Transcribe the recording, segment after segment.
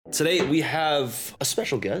Today we have a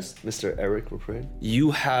special guest, Mr. Eric Reprid.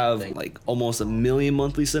 You have like almost 1 million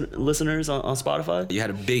monthly listeners on Spotify. You had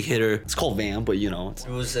a big hitter. It's called Van, but you know. It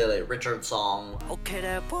was a like Richard song. Okay,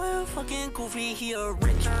 that boy fucking goofy, he a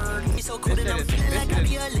Richard. He's so cool that I'm feeling like I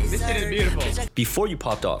be a lizard. This shit is beautiful. Before you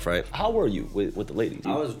popped off, right? How were you with the ladies?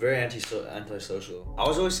 I was very antisocial. I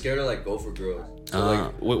was always scared to like go for girls.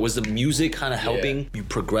 So, was the music kind of helping you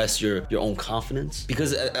progress your own confidence?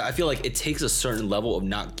 Because I feel like it takes a certain level of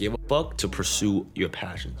not give a fuck to pursue your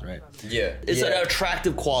passions, right? Yeah. It's an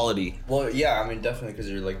attractive quality. Well, yeah, I mean, definitely, because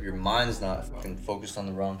your mind's not fucking focused on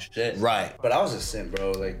the wrong shit. Right. But I was a simp,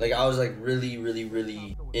 bro. Like I was like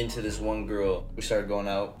really into this one girl. We started going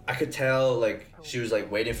out. I could tell like she was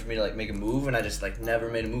like waiting for me to like make a move, and I just like never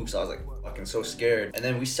made a move. So I was like fucking so scared. And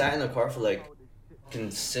then we sat in the car for like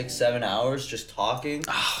 6-7 hours just talking,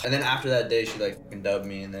 and then after that day she like fucking dubbed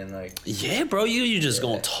me, and then like bro, you just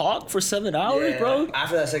gonna talk for 7 hours, bro?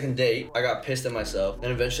 After that second date I got pissed at myself, and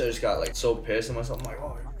eventually I just got like so pissed at myself. I'm like,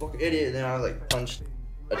 oh, you're a fucking idiot. And then I like punched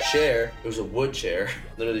a chair. It was a wood chair.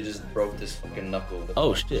 Literally just broke this fucking knuckle.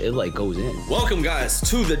 Oh shit, it like goes in. Welcome guys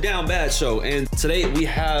to the Down Bad Show, and today we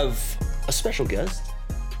have a special guest,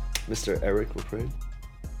 Mr. Eric Reprid.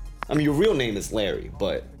 I mean, your real name is Larry,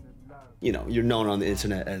 but you know, you're known on the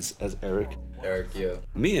internet as Eric. Eric, yeah.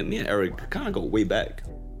 Me and Eric kind of go way back.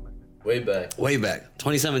 Way back.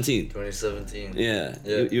 2017. 2017. Yeah.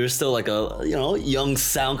 You were still like a, young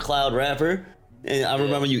SoundCloud rapper. And I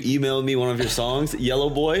remember you emailed me one of your songs,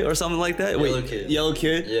 Yellow Boy or something like that. Yellow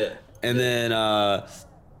Kid. Yeah. And then I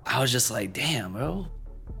was just like, damn, bro.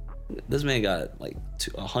 This man got like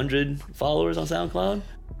 100 followers on SoundCloud.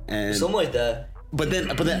 And something like that. But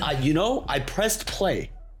then I pressed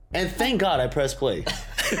play. And thank God I pressed play. Because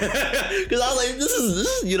I was like, this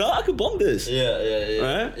is, I could bump this.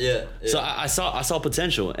 Yeah. Right? Yeah. So I saw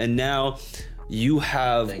potential. And now you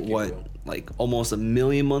have like almost 1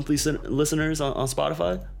 million monthly listeners on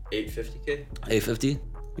Spotify? 850K? 850?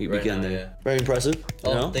 We right getting now, there. yeah. Very impressive.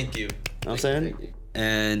 Thank you. Know what I'm saying? Thank you.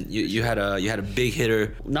 And you had a big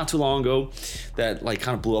hitter not too long ago that like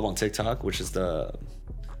kind of blew up on TikTok, which is the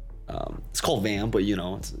it's called Van, but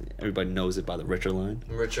everybody knows it by the Richard line.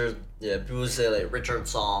 Richard, yeah, people say like Richard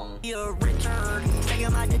song. He a Richard. Taking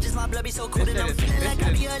my digits, my blood be so cool that I'm feeling like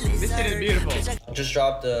I be a lizard. This shit is beautiful. I just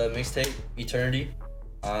dropped a mixtape, Eternity.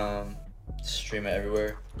 Stream it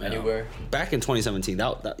everywhere, anywhere. Back in 2017,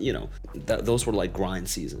 that those were like grind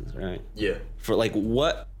seasons, right? Yeah. For like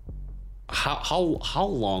what? How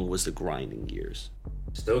long was the grinding years?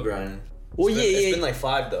 Still grinding. Well, It's been like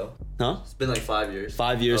 5 though. Huh? It's been like 5 years.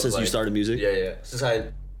 5 years since you started music? Yeah. Since I,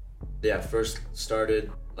 first started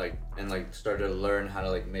started to learn how to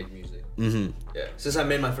like make music. Mm-hmm. Yeah. Since I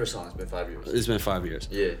made my first song, it's been 5 years. It's been 5 years.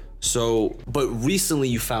 Yeah. So, but recently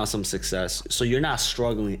you found some success, so you're not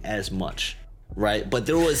struggling as much, right? But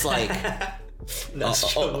there was like. Not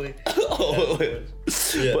struggling. Wait.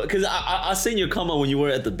 Yeah. Because I seen you come on when you were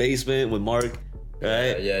at the basement with Mark,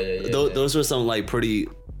 right? Yeah. Those were some like pretty,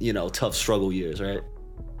 tough struggle years, right?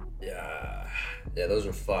 Yeah, those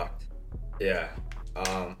were fucked. Yeah.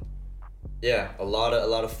 A lot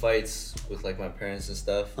of fights with like my parents and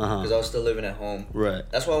stuff, because I was still living at home. Right.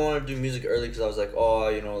 That's why I wanted to do music early, because I was like,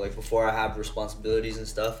 like before I have responsibilities and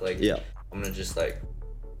stuff, like I'm gonna just like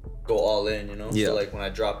go all in, Yeah. So like when I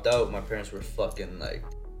dropped out, my parents were fucking like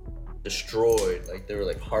destroyed, like they were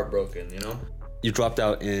like heartbroken, You dropped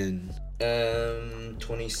out in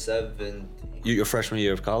 2017. Your freshman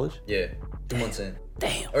year of college? Yeah, 2 months in.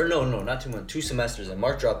 Damn. Or no, not 2 months. 2 semesters in.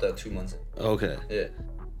 Mark dropped out 2 months in. Okay. Yeah.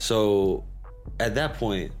 So, at that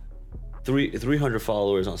point, 300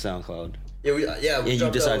 followers on SoundCloud. We and you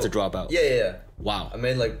decided to drop out. Yeah. Wow. I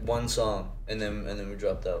made like one song, and then we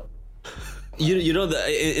dropped out.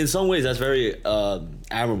 In some ways that's very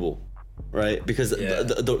admirable, right? Because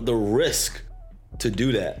the risk to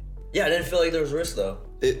do that. Yeah, I didn't feel like there was risk though.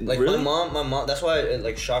 Really? my mom. That's why it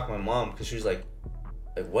like shocked my mom, because she was like,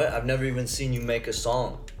 what? I've never even seen you make a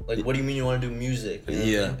song. Like, what do you mean you want to do music? You know what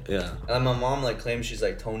I mean? Yeah. And like, my mom like claims she's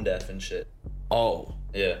like tone deaf and shit. Oh.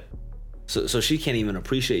 Yeah. So she can't even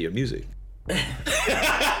appreciate your music. she's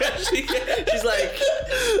like,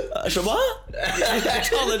 什么？你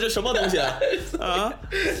唱的这什么东西啊？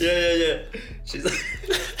 Yeah. She's like.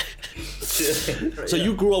 So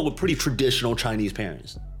you grew up with pretty traditional Chinese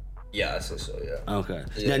parents. Yeah, I say so. Yeah. Okay.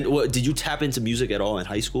 Yeah. And did you tap into music at all in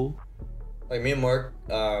high school? Like me and Mark,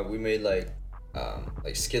 we made like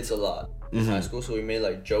skits a lot in high school. So we made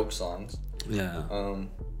like joke songs. Yeah.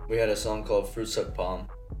 We had a song called Fruit Suck Palm.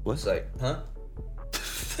 What? It's like, huh?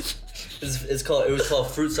 It was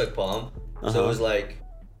called Fruit Suck Palm. So it was like,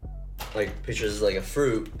 like pictures like a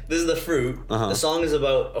fruit. This is the fruit. The song is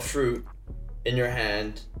about a fruit in your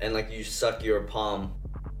hand, and like you suck your palm.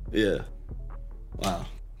 Yeah. Wow.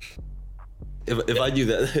 If I knew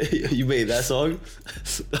that you made that song,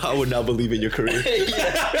 I would not believe in your career.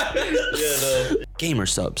 No. Gamer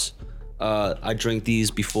subs. I drink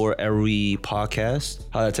these before every podcast.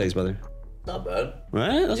 How that taste, brother? Not bad.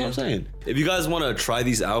 Right? That's what I'm saying. If you guys want to try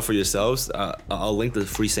these out for yourselves, I'll link the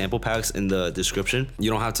free sample packs in the description.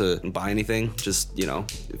 You don't have to buy anything. Just,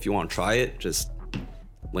 if you want to try it, just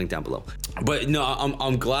link down below. But no,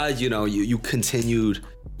 I'm glad, you continued,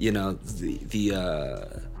 what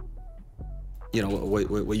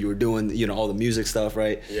you were doing, all the music stuff,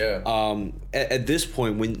 right? Yeah. At this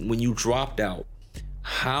point, when you dropped out,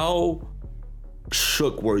 how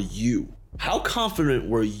shook were you? How confident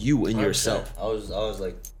were you in 100%. yourself? I was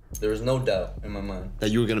like, there was no doubt in my mind that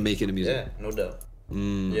you were gonna make it in music. Yeah, no doubt.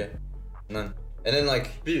 Yeah, none. And then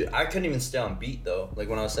like, dude, I couldn't even stay on beat though. Like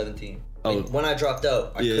when I was 17. Like, when I dropped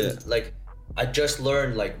out, I couldn't. Like, I just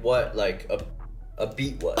learned like what like a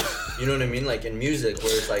beat was. You know what I mean? Like in music,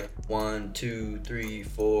 where it's like 1, 2, 3,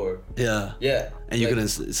 4. Yeah. Yeah. And you couldn't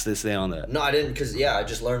stay on that. No, I didn't, cause I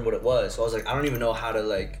just learned what it was. So I was like, I don't even know how to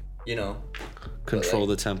like, control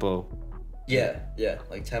the tempo. Yeah,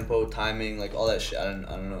 like tempo, timing, like all that shit. I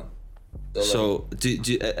don't know. So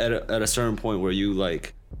at a certain point where you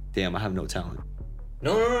like, damn, I have no talent.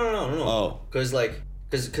 No. Oh. Cause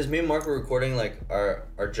me and Mark were recording like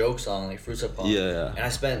our joke song, like Fruits Up Palm. Yeah. And I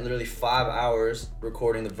spent literally 5 hours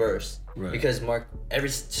recording the verse. Right. Because Mark, every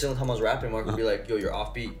single time I was rapping, Mark would be like, yo, you're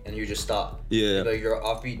offbeat, and you just stop. Yeah. He'd be like, you're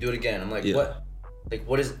offbeat, do it again. I'm like, what? Like,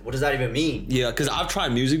 what does that even mean? Yeah, because I've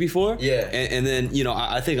tried music before. Yeah. And then,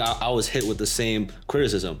 I think I was hit with the same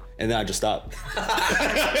criticism, and then I just stopped.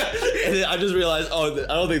 And then I just realized, I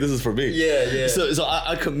don't think this is for me. Yeah. So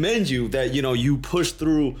I commend you that, you pushed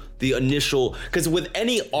through the initial, because with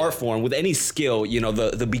any art form, with any skill,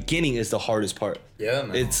 the beginning is the hardest part. Yeah,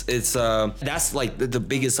 man. It's that's like the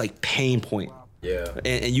biggest like pain point. Yeah.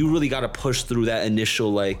 And you really got to push through that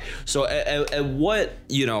initial so at what,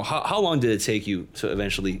 how long did it take you to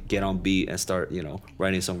eventually get on beat and start,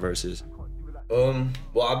 writing some verses? Well,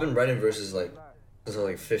 I've been writing verses like since I was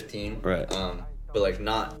like 15. Right. But like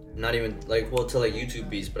not even like, to like YouTube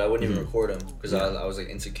beats, but I wouldn't even record them because I was like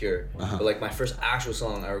insecure. But like my first actual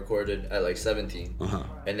song I recorded at like 17.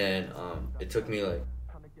 And then it took me like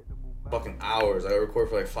fucking hours. I recorded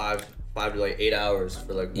for like 5 to like 8 hours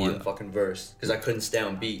for like one fucking verse because I couldn't stay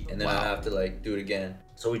on beat, and then I'd have to like do it again.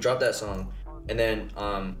 So we dropped that song, and then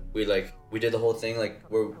we did the whole thing like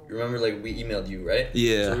where, remember like we emailed you, right?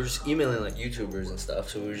 Yeah. So we were just emailing like YouTubers and stuff.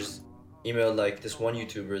 So we just emailed like this one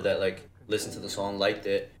YouTuber that like listened to the song, liked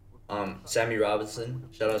it. Sammy Robinson,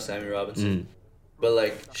 shout out Sammy Robinson. But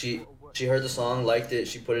like she heard the song, liked it,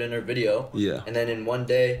 she put it in her video. Yeah. And then in one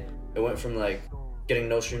day, it went from like getting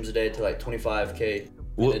no streams a day to like 25K.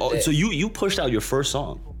 Well, so you pushed out your first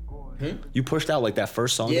song. You pushed out like that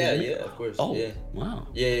first song. Yeah, of course. Oh, yeah. Wow.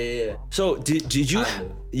 Yeah. So did you?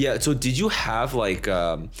 Kinda. Yeah. So did you have like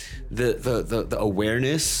the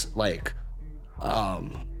awareness, like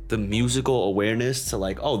the musical awareness to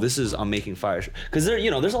like, oh, I'm making fire? Because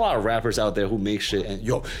there's a lot of rappers out there who make shit and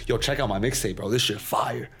yo, check out my mixtape, bro. This shit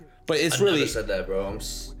fire. But it's I really. never said that, bro.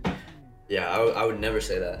 I would never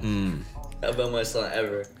say that about my son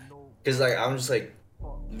ever. Cause like I'm just like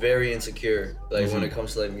very insecure like when it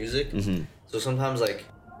comes to like music. So sometimes like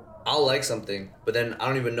I'll like something, but then I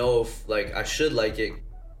don't even know if like I should like it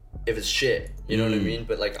if it's shit. You know what I mean?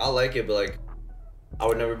 But like I'll like it, but like I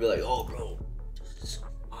would never be like, oh bro, this is so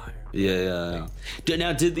fire. Yeah.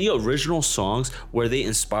 Now, did the original songs, were they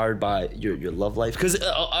inspired by your love life? Because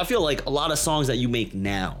I feel like a lot of songs that you make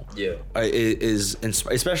now, is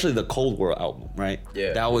especially the Cold War album, right?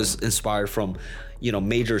 Yeah. That was inspired from,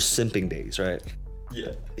 major simping days, right?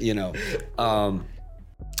 Yeah.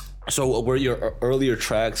 So were your earlier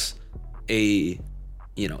tracks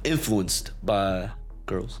influenced by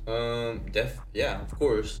girls? Yeah, of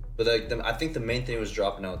course. But like I think the main thing was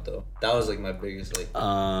dropping out though. That was like my biggest like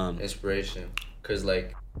inspiration. Cause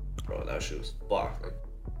like, bro, that shit was fucked. Like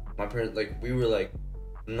my parents, like we were like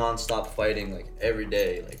non-stop fighting like every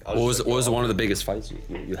day. Like I was what was one of the biggest fights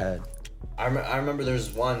you had? I remember there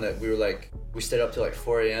was one that we stayed up till like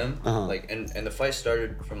 4 a.m. Like and the fight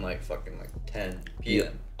started from like fucking like 10 p.m. Yeah.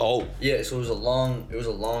 Oh. Yeah, so it was a long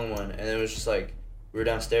one, and it was just like we were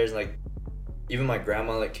downstairs and like even my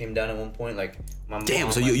grandma like came down at one point, like my mom.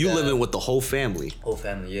 Damn, so you living with the whole family? Whole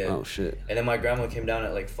family, yeah. Oh shit. And then my grandma came down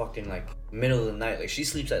at like fucking like middle of the night. Like she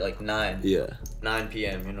sleeps at like 9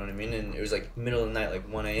 p.m. You know what I mean? And it was like middle of the night,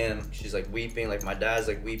 like 1 a.m. She's like weeping, like my dad's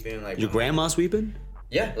like weeping, like your grandma's weeping?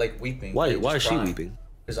 Yeah, like weeping. Why? Like, Why is she crying. weeping?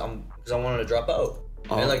 Because I wanted to drop out.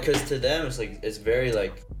 And like, cause to them it's very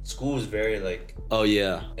like school is very like. Oh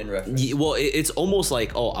yeah. In reference. Well, it's almost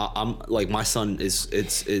like I'm like my son is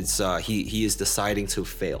he is deciding to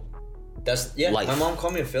fail. That's life. My mom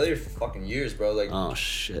called me a failure for fucking years, bro. Like oh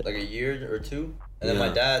shit. Like a year or two, and then my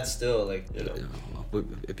dad still like.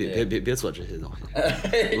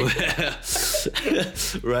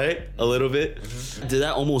 Right? A little bit. Mm-hmm. Did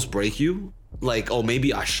that almost break you? Like, oh,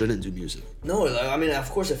 maybe I shouldn't do music. No, like, I mean, of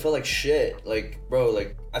course it felt like shit. Like, bro,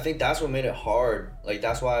 like, I think that's what made it hard. Like,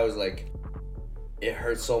 that's why I was like, it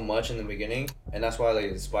hurt so much in the beginning. And that's why, like,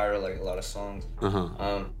 it inspired, like, a lot of songs.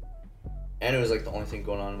 And it was, like, the only thing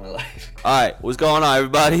going on in my life. All right, what's going on,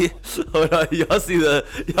 everybody? Hold on, y'all see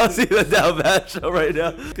the Down Bad show right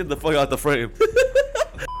now? Get the fuck out the frame.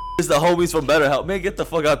 It's the homies from BetterHelp. Man, get the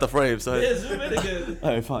fuck out the frame, son. Yeah, zoom in again.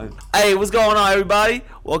 All right, fine. Hey, what's going on, everybody?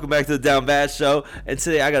 Welcome back to the Down Bad Show. And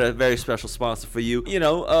today I got a very special sponsor for you. You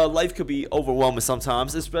know, life could be overwhelming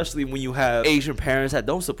sometimes, especially when you have Asian parents that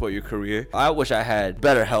don't support your career. I wish I had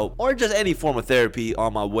BetterHelp or just any form of therapy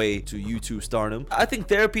on my way to YouTube stardom. I think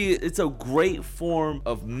therapy is a great form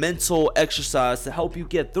of mental exercise to help you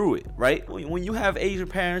get through it, right? When you have Asian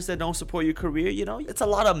parents that don't support your career, you know, it's a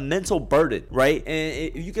lot of mental burden, right?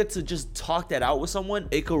 And if you get to just talk that out with someone,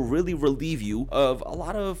 it could really relieve you of a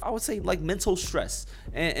lot of, I would say, like mental stress.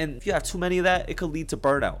 And if you have too many of that, it could lead to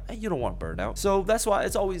burnout. And you don't want burnout. So that's why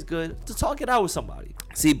it's always good to talk it out with somebody.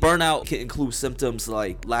 See, burnout can include symptoms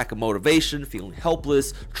like lack of motivation, feeling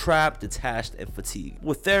helpless, trapped, detached, and fatigued.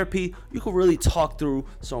 With therapy, you can really talk through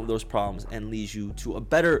some of those problems and lead you to a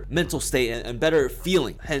better mental state and better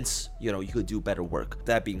feeling. Hence, you know, you could do better work.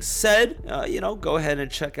 That being said, you know, go ahead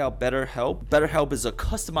and check out BetterHelp. BetterHelp is a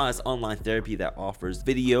customized online therapy that offers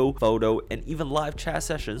video, photo, and even live chat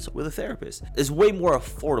sessions with a therapist. It's way more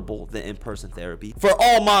affordable than in-person therapy. For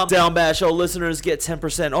all my Down Bad Show listeners, get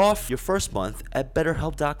 10% off your first month at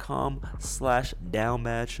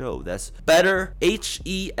betterhelp.com/downbadshow. That's better,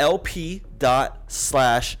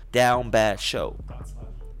 HELP./downbadshow.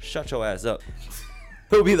 Shut your ass up.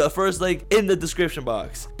 It'll be the first link in the description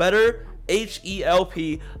box. Better,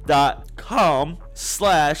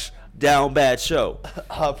 HELP.com/downbadshow.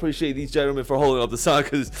 I appreciate these gentlemen for holding up the sign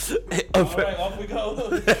because Alright, off we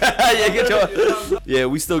go. yeah,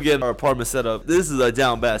 we still getting our apartment set up. This is a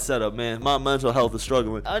down bad setup, man. My mental health is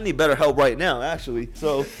struggling. I need better help right now, actually.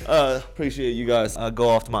 So appreciate you guys. Go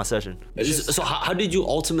off to my session. So how did you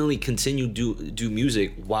ultimately continue do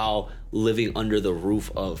music while living under the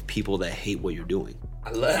roof of people that hate what you're doing?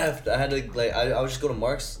 I left. I had to like I would just go to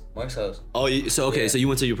Mark's house. Oh, so okay, so you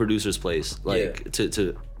went to your producer's place, like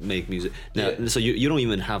to make music. Now, so you don't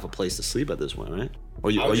even have a place to sleep at this point, right? Or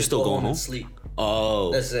are you still going home? And sleep.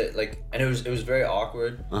 Oh, that's it. Like, and it was very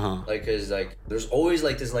awkward. Like, cause like there's always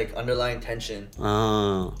like this like underlying tension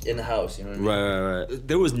in the house. You know what I mean? Right.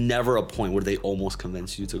 There was never a point where they almost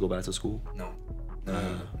convinced you to go back to school. No.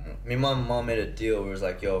 Me and my mom made a deal where it was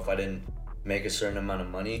like, yo, if I didn't make a certain amount of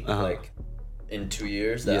money, like in 2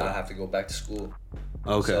 years, that I have to go back to school.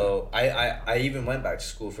 Okay. So I even went back to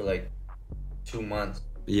school for like 2 months.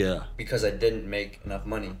 Yeah. Because I didn't make enough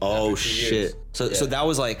money. Oh shit. So that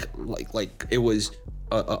was like it was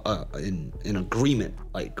an agreement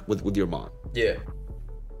like with your mom. Yeah.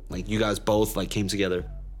 Like you guys both like came together,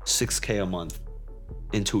 $6,000 a month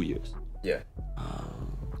in 2 years. Yeah.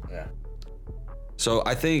 Yeah. So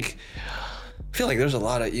I feel like there's a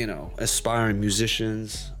lot of, you know, aspiring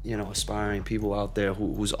musicians, you know, aspiring people out there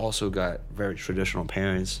who's also got very traditional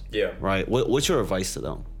parents. Yeah. Right. What's your advice to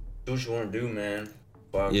them? Do what you want to do, man.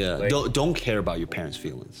 Fuck, yeah. Like, don't care about your parents'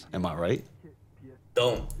 feelings. Am I right?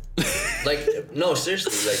 Don't. Like, no,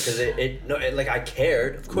 seriously, like, cause like I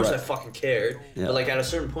cared. Of course, I fucking cared. Yeah. But like at a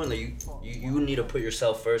certain point, like you need to put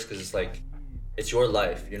yourself first, cause it's like, it's your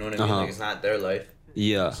life. You know what I mean? Like it's not their life.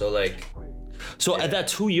 Yeah. So like. So at that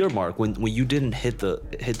 2-year mark, when you didn't hit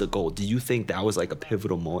the goal, do you think that was like a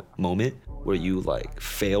pivotal moment where you like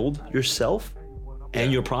failed yourself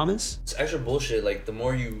and your promise? It's extra bullshit. Like the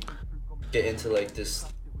more you get into like this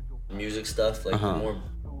music stuff, like the more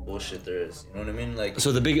bullshit there is. You know what I mean? Like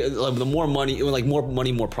so the more money, like more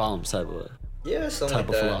money, more problems type of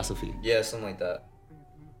philosophy. Yeah, something like that.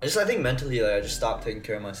 I think mentally, like I just stopped taking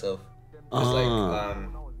care of myself.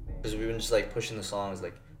 Because we've been just like pushing the songs,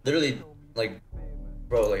 like literally. Like,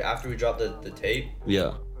 bro, like after we dropped the tape,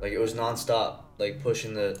 like it was nonstop, like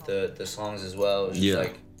pushing the songs as well. It was just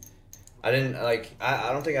like, I didn't like,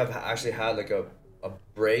 I don't think I've actually had like a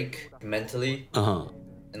break mentally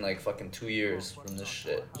in like fucking 2 years from this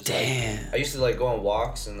shit. Just, Damn. Like, I used to like go on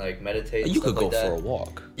walks and like meditate. And You stuff could go like that. for a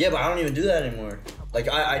walk. Yeah, but I don't even do that anymore. Like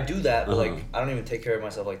I do that, but like I don't even take care of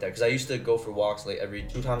myself like that. Because I used to go for walks like every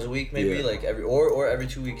 2 times a week, maybe like or every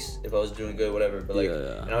 2 weeks if I was doing good, whatever. But like,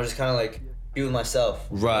 and I was just kind of like be with myself.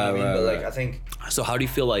 Right, you know what I mean? right, But right. like I think. So how do you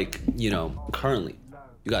feel like, currently,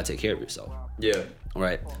 you gotta take care of yourself, Yeah.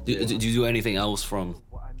 right? Do you do anything else from,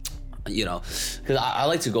 because I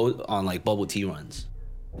like to go on like bubble tea runs,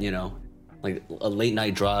 like a late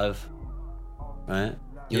night drive, right?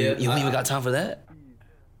 You don't even got time for that?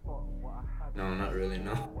 No, not really.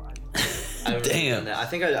 No. I haven't really Damn. done that. I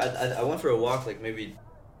think I went for a walk like maybe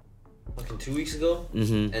fucking 2 weeks ago,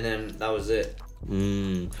 and then that was it.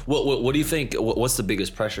 What do you think? What's the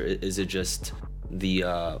biggest pressure? Is it just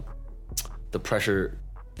the pressure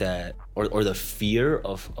that, or the fear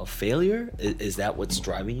of failure? Is that what's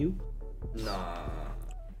driving you? Nah.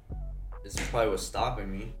 It's probably what's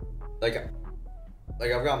stopping me. Like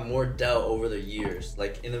I've got more doubt over the years.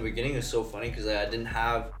 Like in the beginning, it's so funny because I didn't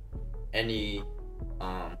have any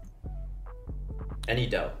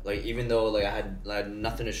doubt. Like even though like I had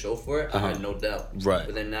nothing to show for it, I had no doubt. Right.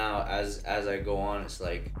 But then now as I go on, it's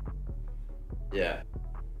like, yeah.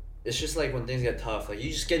 It's just like when things get tough, like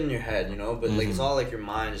you just get in your head, But like it's all like your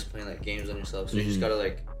mind just playing like games on yourself. So you just gotta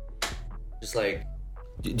like, just like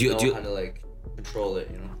know how to like control it,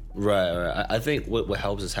 Right. I think what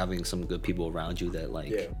helps is having some good people around you that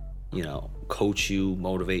like, coach you,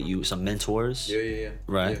 motivate you, some mentors. Yeah.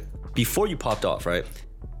 Right. Yeah. Before you popped off, right?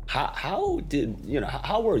 How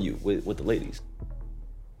were you with the ladies?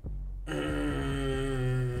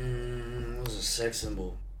 It was a sex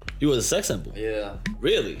symbol. You was a sex symbol. Yeah.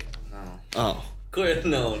 Really? No. Oh. Good.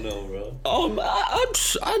 No, bro.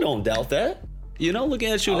 I don't doubt that. Looking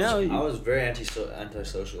at you now. I was very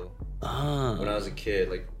antisocial when I was a kid.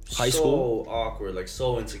 Like High so school? awkward, like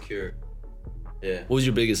so insecure. Yeah. What was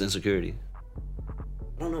your biggest insecurity?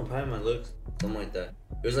 I don't know, probably my looks, something like that.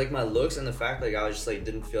 It was like my looks and the fact like I was just like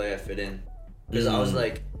didn't feel like I fit in, because I was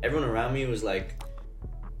like everyone around me was like,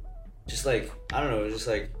 just like I don't know, it was just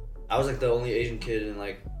like I was like the only Asian kid in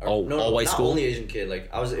like all white not school? only Asian kid, like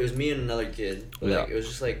it was me and another kid, but like it was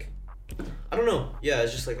just like I don't know, yeah,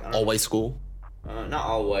 it's just like I don't All know. white school? Not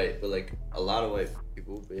all white, but like a lot of white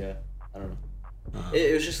people. But yeah, I don't know.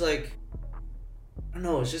 It was just like I don't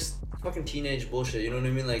know. It's just fucking teenage bullshit. You know what I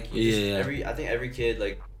mean? Like I think every kid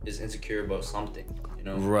like is insecure about something.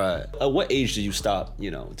 Right. At what age did you stop?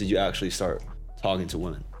 Did you actually start talking to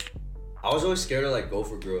women? I was always scared to like go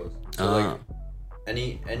for girls. So like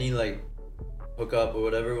any like hookup or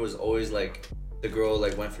whatever was always like the girl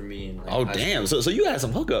like went for me. In, like, Oh high damn! school. So you had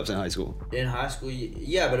some hookups in high school? In high school,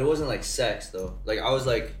 yeah, but it wasn't like sex though. Like I was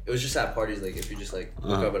like it was just at parties. Like if you just like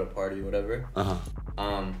hook up at a party or whatever.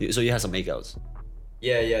 So you had some makeouts?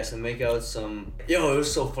 Yeah, some makeouts, some. Yo, it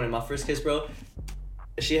was so funny. My first kiss, bro.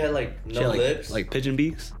 She had like no lips. Like pigeon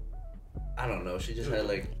beaks? I don't know. She just had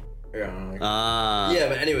like. I don't know. Like, Ah. yeah,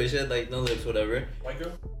 but anyway, she had like no lips, whatever. White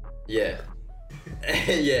girl? Yeah.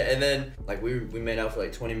 Yeah, and then like we made out for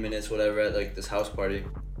like 20 minutes, whatever, at like this house party,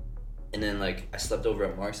 and then like I slept over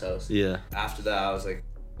at Mark's house. Yeah. After that, I was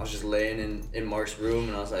just laying in Mark's room,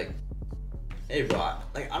 and I was like, hey, bro,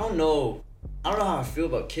 I don't know how I feel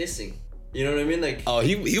about kissing. You know what I mean? Like. Oh,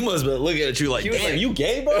 he must have been looking at you like, damn, you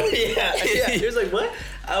gay, bro? yeah. He was like, what?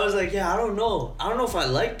 I was like, yeah, I don't know if I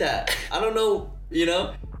like that. I don't know,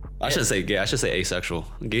 I shouldn't say gay. I should say asexual.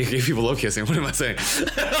 Gay people love kissing. What am I saying?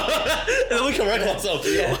 And then we correct ourselves.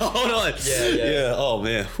 Yeah. Hold on. Yeah. Oh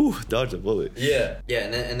man. Whew, dodged a bullet. Yeah.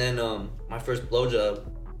 And then my first blowjob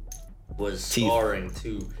was Teeth. scarring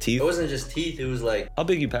too. Teeth? It wasn't just teeth. It was like How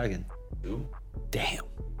big you packing? 2, Damn.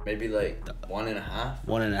 maybe like 1.5,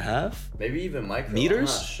 1.5? maybe even micro. Meters?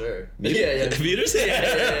 I'm not sure. Meters? Yeah. Meters?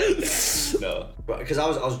 Yeah. No, because I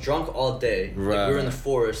was drunk all day. Right. Like, we were in the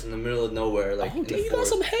forest in the middle of nowhere. Like Oh, in damn, the you got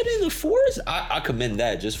forest. some head in the forest? I commend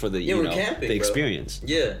that just for the we're camping, the bro. experience.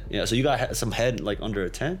 Yeah. Yeah, so you got some head like under a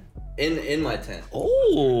tent? In my tent.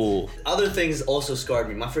 Oh. Other things also scarred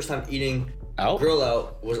me. My first time eating Out? girl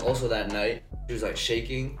out was also that night. She was like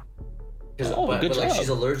shaking. Oh, but good like job. she's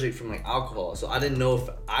allergic from like alcohol, so I didn't know if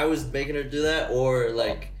I was making her do that or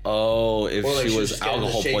like. Oh, if Or like she was just getting the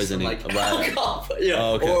alcohol shakes poisoning. From, like, Right. alcohol,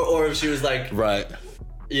 oh, okay. or if she was like. Right.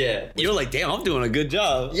 Yeah. You're like, damn, I'm doing a good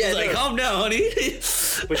job. Yeah, It's like, no. calm down, honey.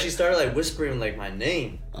 But she started like whispering like my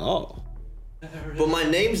name. Oh. But my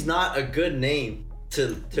name's not a good name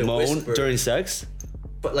to Moan whisper. during sex?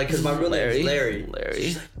 But like, cause my real name is Larry. Larry.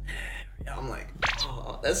 She's like, I'm like,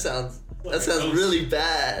 oh, that sounds That sounds really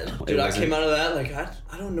bad. Dude, I wasn't. came out of that like,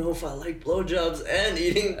 I don't know if I like blowjobs and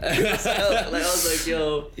eating myself. Like, I was like,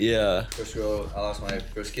 yo. Yeah. First girl I lost my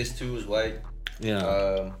first kiss to was white.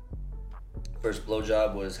 Yeah. First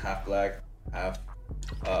blowjob was half black, half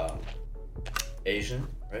Asian,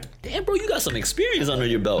 right? Damn, bro, you got some experience under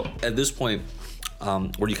your belt. At this point,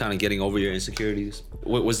 were you kind of getting over your insecurities?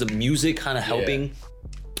 Was the music kind of helping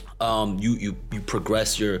you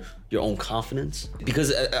progress your own confidence?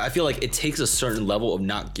 Because I feel like it takes a certain level of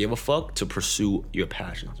not give a fuck to pursue your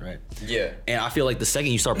passions, right? Yeah. And I feel like the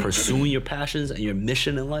second you start pursuing your passions and your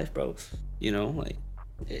mission in life, bro, you know, like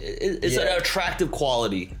it's an attractive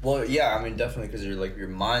quality. Well, yeah, I mean, definitely, because your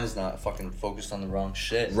mind's not fucking focused on the wrong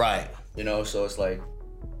shit. Right. You know, so it's like,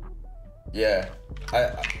 yeah,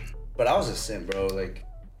 but I was a simp, bro. Like,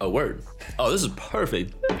 A word. Oh, this is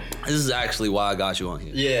perfect. This is actually why I got you on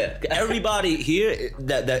here. yeah. Everybody here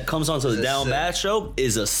that comes onto the Is a Down simp. Bad show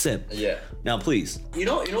is a simp. Yeah. Now, please. You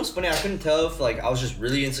know what's funny? I couldn't tell if like I was just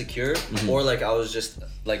really insecure or like I was just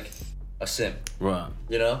like a simp. Right.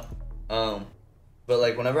 You know? But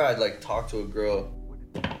like whenever I'd like talk to a girl,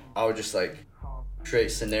 I would just like create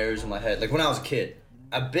scenarios in my head. Like when I was a kid,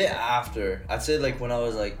 a bit after, I'd say like when I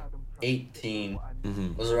was like 18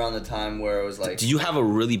 was around the time where I was like. Do you have a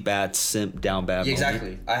really bad simp down bad Yeah, moment?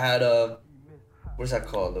 exactly. I had a. What is that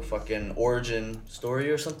called? The fucking origin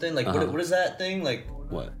story or something? Like what is that thing? Like.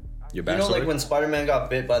 What? Your You know, backstory? like when Spider-Man got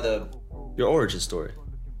bit by the. Your origin story.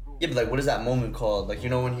 Yeah, but like, what is that moment called? Like, you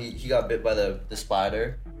know, when he got bit by the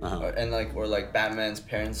spider, and like, or like Batman's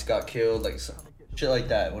parents got killed, like some shit like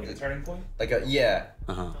that. What is it? Turning point? Like yeah.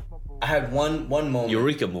 I had one moment.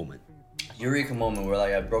 Eureka moment. Eureka moment where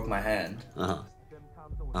like I broke my hand.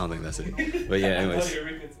 I don't think that's it. But yeah, anyways.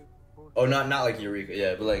 Oh, not like Eureka,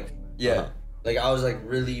 yeah, but like yeah, like I was like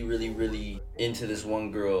really into this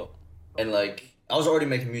one girl, and like I was already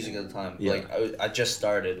making music at the time. Yeah. Like I just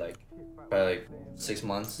started like probably like 6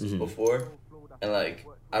 months before, and like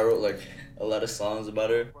I wrote like a lot of songs about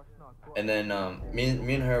her, and then me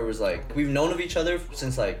and her was like we've known of each other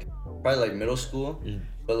since like probably like middle school,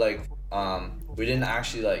 but like we didn't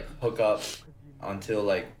actually like hook up until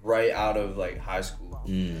like right out of like high school,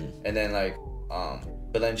 and then like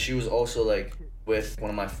but then she was also like with one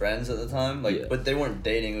of my friends at the time, like but they weren't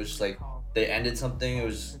dating. It was just like they ended something. It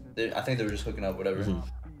was I think they were just hooking up, whatever.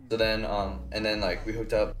 So then and then like we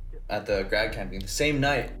hooked up at the grad camping the same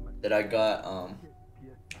night that I got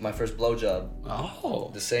my first blowjob. Oh.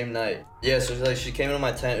 The same night. Yeah, so like she came into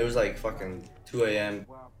my tent. It was like fucking 2 a.m.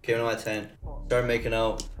 Came into my tent, started making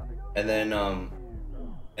out, and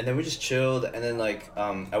then we just chilled. And then like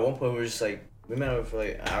at one point we were just like we met up for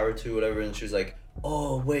like an hour or two, whatever. And she was like,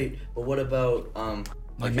 "Oh wait, but what about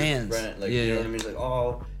My your man's friend?" Like yeah, you know what I mean? She's like,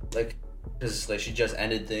 "Oh, like." Cause like she just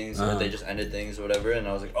ended things, or they just ended things, or whatever, and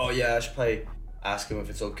I was like, oh yeah, I should probably ask him if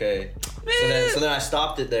it's okay. So then I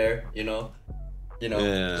stopped it there, you know,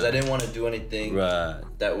 because I didn't want to do anything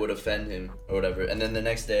that would offend him or whatever. And then the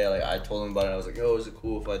next day, like I told him about it. I was like, oh, is it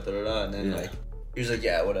cool if I da-da-da? And then like he was like,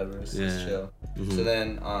 yeah, whatever, it's chill. So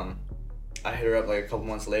then I hit her up like a couple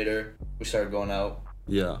months later. We started going out.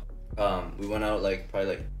 Yeah. We went out like probably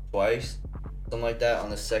like twice, something like that. On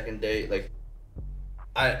the second date, like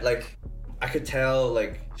I could tell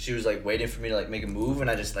like she was like waiting for me to like make a move, and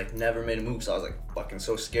I just like never made a move, so I was like fucking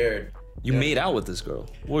so scared. You made out with this girl.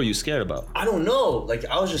 What were you scared about? I don't know. Like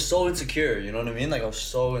I was just so insecure. You know what I mean? Like I was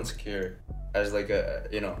so insecure as like a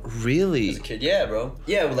Really? as a kid. Yeah, bro.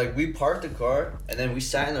 Yeah, like we parked the car, and then we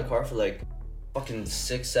sat in the car for like fucking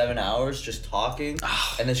 6-7 hours just talking,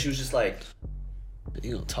 and then she was just like,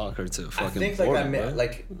 You gonna talk her to fucking. I think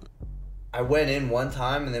like I went in one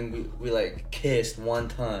time, and then we like kissed one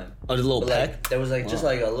time. Oh, the little But, peck? like, there was like just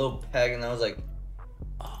like a little peg, and I was like,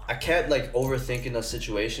 I kept like overthinking the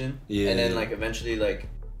situation, and then like eventually like,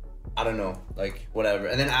 I don't know, like whatever.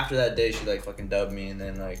 And then after that day, she like fucking dubbed me, and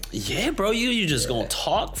then like. Yeah, bro, you just gonna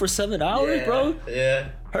talk for 7 hours, bro?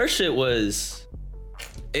 Yeah. Her shit was.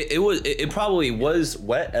 It probably was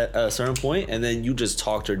wet at a certain point, and then you just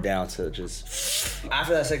talked her down to just.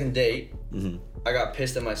 After that second date, I got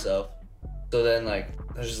pissed at myself. So then like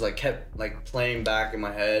I just like kept like playing back in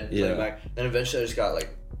my head, playing back. Then eventually I just got like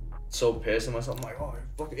so pissed at myself. I'm like, oh, you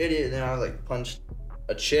fucking idiot. And then I like punched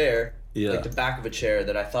a chair, like the back of a chair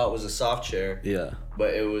that I thought was a soft chair. Yeah.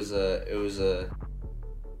 But it was a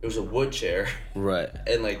wood chair. Right.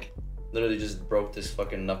 And like literally just broke this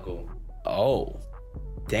fucking knuckle. Oh.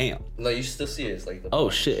 Damn. Like you still see it. It's like the Oh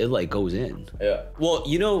shit, it like goes in. Yeah. Well,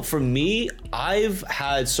 you know, for me, I've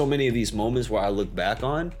had so many of these moments where I look back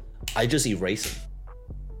on, I just erase them.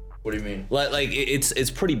 What do you mean? Like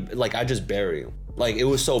it's pretty, like I just bury them. Like it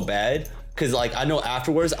was so bad, Cause like I know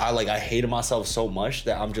afterwards I hated myself so much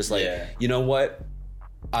that I'm just like, Yeah. you know what?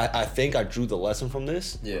 I think I drew the lesson from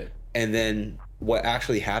this. Yeah. And then what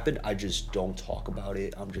actually happened, I just don't talk about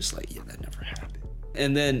it. I'm just like, yeah, that never happened.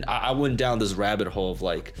 And then I went down this rabbit hole of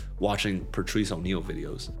like watching Patrice O'Neal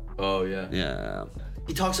videos. Oh yeah. Yeah.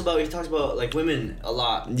 He talks about like women a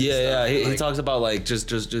lot. and Yeah, stuff, he like, talks about like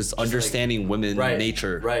just understanding women right,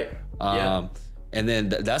 nature. Right. Yeah. And then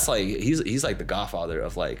that's like he's like the godfather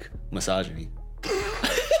of like misogyny.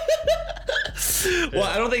 Well,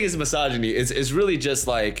 I don't think it's misogyny. It's really just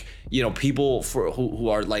like, you know, people who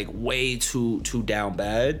are like way too down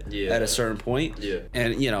bad at a certain point. Yeah.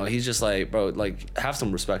 And you know, he's just like, bro, like have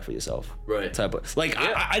some respect for yourself. Right. Type of like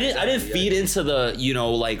Yeah, I didn't exactly, feed yeah. into the, you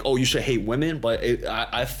know, like, oh, you should hate women, but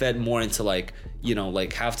I fed more into like, you know,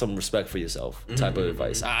 like have some respect for yourself type of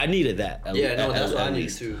advice. I needed that. Yeah, no, that's what I need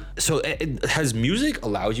too. So has music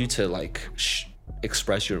allowed you to like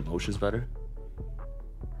express your emotions better?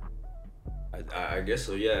 I guess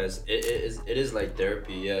so. Yeah, it is like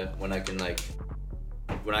therapy. Yeah, when I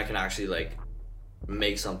can actually like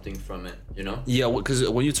make something from it. You know. Yeah, because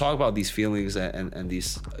when you talk about these feelings and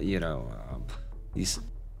these, you know, these,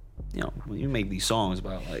 you know, when you make these songs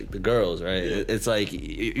about like the girls, right? Yeah. It's like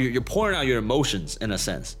you're pouring out your emotions in a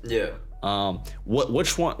sense. Yeah.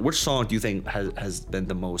 Which song do you think has been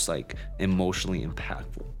the most like emotionally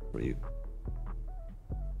impactful for you?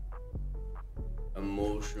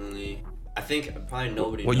 Emotionally, I think probably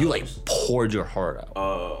nobody. Well, knows. you like poured your heart out.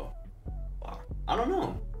 Oh, I don't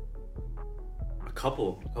know. A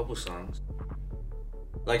couple songs.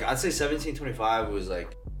 Like I'd say 1725 was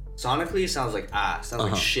like sonically it sounds like ass, sounds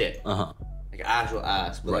like shit, like actual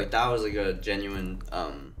ass. But like that was like a genuine.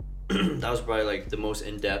 That was probably like the most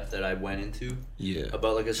in depth that I went into. Yeah.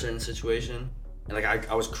 About like a certain situation, and like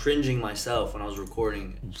I was cringing myself when I was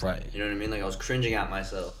recording. Right. You know what I mean? Like I was cringing at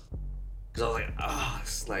myself because I was like,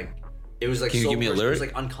 it's like it was like Can you so give me a personal, lyric? it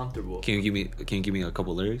was like uncomfortable. Can you give me a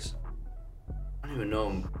couple lyrics? I don't even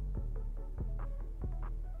know.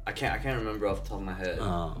 I can't remember off the top of my head.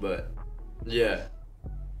 But yeah,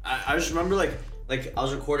 I just remember like I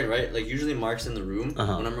was recording, right? Like usually Mark's in the room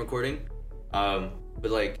when I'm recording, but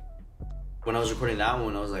like when I was recording that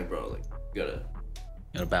one, I was like, bro, like you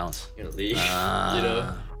gotta bounce. you gotta leave, you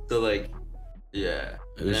know. So like, yeah.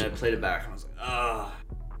 And then I played it back and I was like,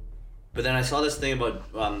 But then I saw this thing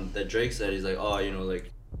about that Drake said. He's like, oh, you know,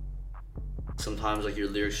 like sometimes like your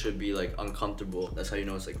lyrics should be like uncomfortable. That's how you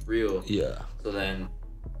know it's like real. Yeah. So then,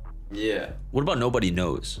 yeah. What about Nobody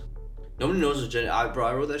Knows? Nobody knows what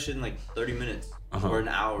I wrote that shit in like 30 minutes or an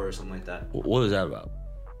hour or something like that. What was that about?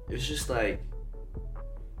 It was just like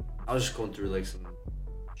I was just going through like some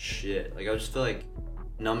shit. Like I just feel like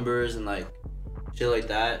numbers and like shit like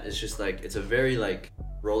that. It's just like it's a very like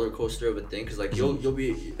roller coaster of a thing, because like it'll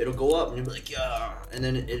go up and you'll be like, yeah, and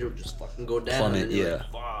then it'll just fucking go down. Plummet, and you're yeah.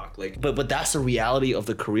 like, fuck, like. But that's the reality of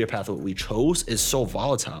the career path that we chose, is so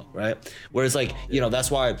volatile, right? Whereas like, you know,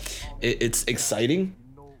 that's why it's exciting,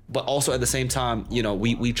 but also at the same time, you know,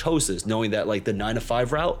 we chose this knowing that like the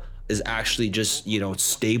 9-to-5 route is actually just, you know,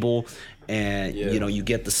 stable, and you know, you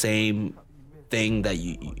get the same thing that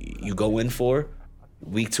you go in for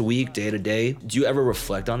week to week, day to day. Do you ever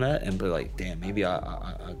reflect on that and be like, damn, maybe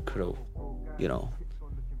I could have, you know,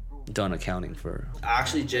 done accounting for...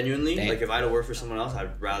 Actually, genuinely, Damn. like if I had to work for someone else,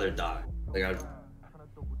 I'd rather die. Like I'd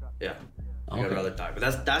rather die.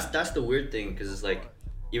 But that's the weird thing, because it's like,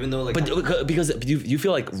 even though like. But because you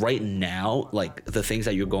feel like right now, like the things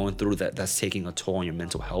that you're going through that's taking a toll on your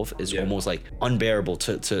mental health is almost like unbearable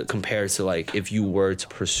to compare to like if you were to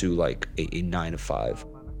pursue like a 9-to-5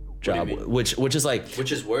 job, which is like,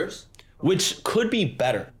 which is worse? which could be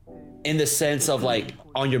better in the sense of like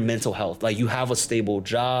on your mental health. Like you have a stable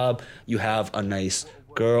job, you have a nice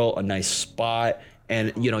girl, a nice spot,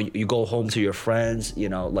 and you know, you go home to your friends, you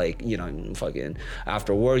know, like, you know, fucking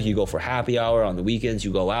after work you go for happy hour, on the weekends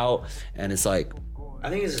you go out, and it's like, I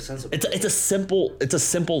think it's a sense of. it's a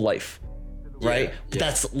simple life, right? But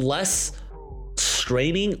that's less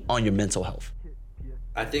straining on your mental health.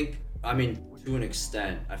 I think, I mean, to an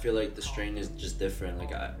extent, I feel like the strain is just different.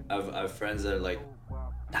 Like I have friends that like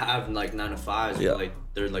have like 9-to-5s, but like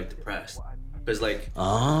they're like depressed, because like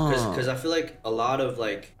because I feel like a lot of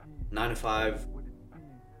like 9-to-5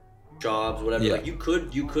 jobs, whatever, like you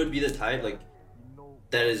could be the type like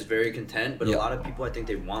that is very content, but a lot of people, I think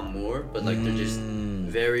they want more, but like they're just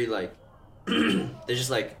very like they just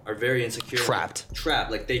like are very insecure,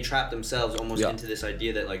 Trapped, like they trap themselves almost into this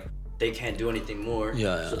idea that like they can't do anything more,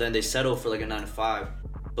 so then they settle for like a 9-to-5.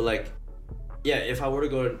 But like, yeah, if I were to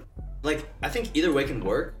go, like, I think either way can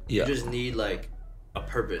work. You just need like a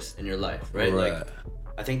purpose in your life, right? Like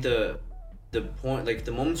I think the the point, like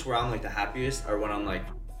the moments where I'm like the happiest are when I'm like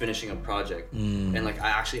finishing a project and like I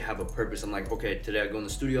actually have a purpose. I'm like, okay, today I go in the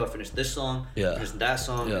studio, I finish this song, finish that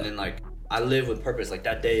song, and then like I live with purpose. Like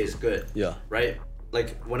that day is good. Yeah. Right?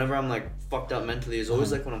 Like whenever I'm like fucked up mentally, it's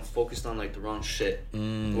always like when I'm focused on like the wrong shit.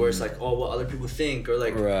 Where it's like, oh, what other people think, or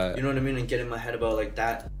like, you know what I mean, and get in my head about like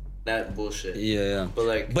that bullshit. Yeah. But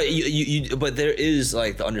like, but but there is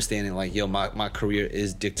like the understanding, like, yo, my career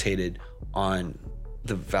is dictated on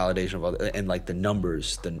the validation of other, and like the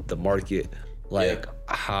numbers, the market, like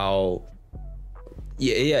how.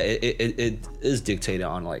 It is dictated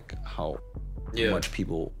on like how much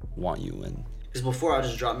people want you. And because before I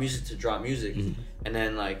just drop music to drop music, and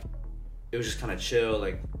then like it was just kind of chill,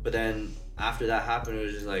 like, but then after that happened, it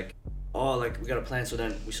was just like, oh, like we got a plan. So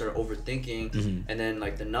then we started overthinking, and then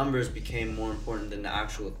like the numbers became more important than the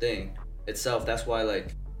actual thing itself. That's why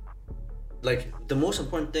like the most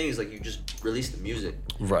important thing is like you just release the music,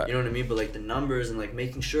 right? You know what I mean? But like the numbers and like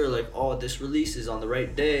making sure like, oh, this release is on the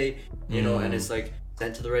right day, you know, and it's like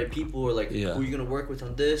sent to the right people, or like who are you gonna work with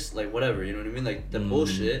on this, like whatever, you know what I mean? Like the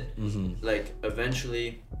bullshit, like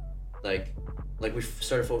eventually, like we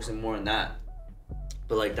started focusing more on that.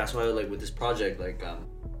 But like that's why like with this project, like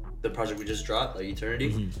the project we just dropped, like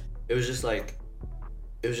Eternity, it was just like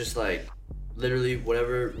literally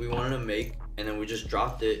whatever we wanted to make, and then we just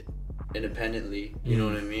dropped it independently, you know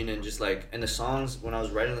what I mean? And just like, and the songs, when I was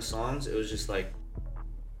writing the songs, it was just like,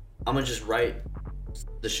 I'm gonna just write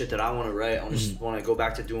the shit that I want to write. I just want to go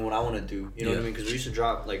back to doing what I want to do, you know what I mean? Because we used to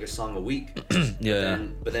drop like a song a week,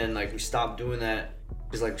 but then like we stopped doing that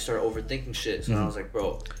because like we started overthinking shit. So I was like,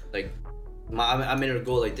 bro, like I made it a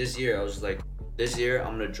goal, like this year I was like, this year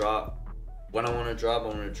I'm gonna drop when I want to drop,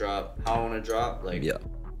 I'm gonna drop how I want to drop, like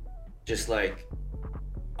just like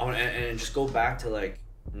I want, and just go back to like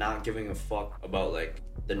not giving a fuck about like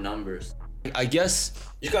the numbers. I guess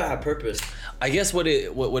you just gotta have purpose. I guess what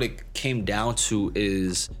it came down to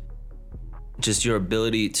is just your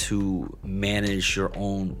ability to manage your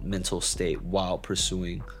own mental state while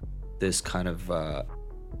pursuing this kind of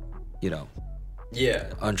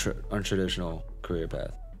untraditional career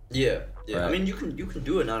path. Right? I mean, you can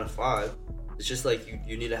do a 9 to 5. It's just like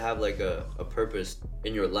you need to have like a purpose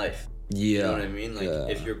in your life. You know what I mean? Like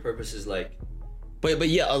if your purpose is like, but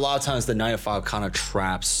yeah, a lot of times the 9 to 5 kind of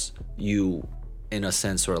traps you in a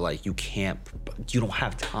sense where like you don't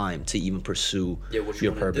have time to even pursue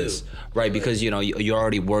your purpose, right? Because you're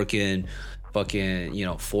already working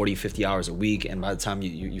fucking 40 50 hours a week, and by the time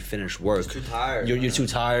you finish work, you're too tired. You're too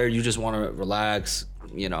tired. You just want to relax,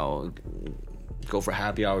 go for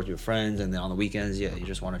happy hours with your friends, and then on the weekends, you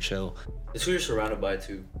just want to chill. It's who you're surrounded by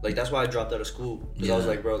too. Like that's why I dropped out of school, because I was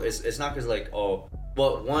like, bro, it's not because like, oh,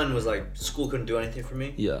 well, one was like school couldn't do anything for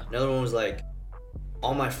me. Another one was like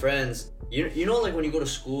all my friends. You know like when you go to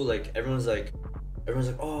school, like everyone's like,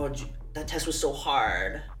 oh, that test was so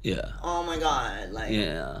hard. Oh my god, like.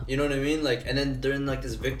 You know what I mean? Like, and then they're in like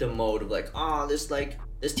this victim mode of like, oh, this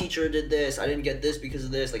teacher did this, I didn't get this because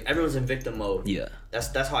of this. Like everyone's in victim mode.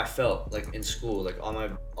 That's how I felt like in school. Like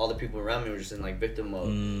all the people around me were just in like victim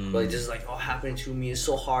mode. But like this is like, oh, happening to me, it's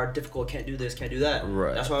so hard, difficult, can't do this, can't do that.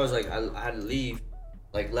 Right. That's why I was like, I had to leave.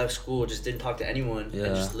 Like left school, just didn't talk to anyone, and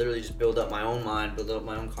just literally just build up my own mind, build up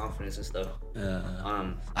my own confidence and stuff.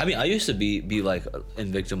 I mean, I used to be like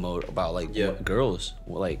in victim mode about like girls,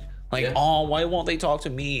 like oh, why won't they talk to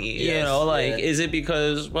me? Is it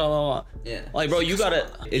because blah blah blah? Like, bro, you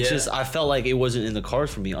gotta. It's just I felt like it wasn't in the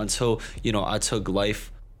cards for me until I took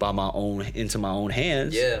life into my own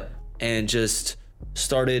hands. And just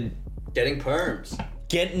started getting perms.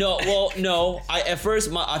 I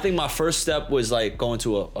think my first step was like going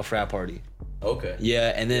to a frat party. Okay.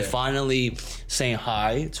 And then finally saying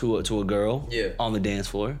hi to a girl on the dance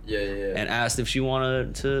floor. And asked if she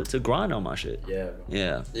wanted to grind on my shit.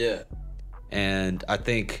 And I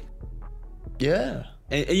think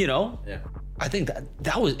I think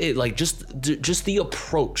that was it. Like just the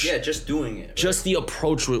approach. Just doing it. Right? Just the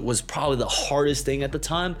approach was probably the hardest thing at the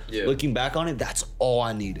time. Looking back on it, that's all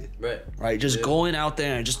I needed. Right. Just going out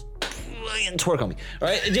there and just twerk on me.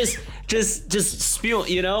 Right. Just spew.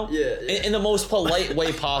 In the most polite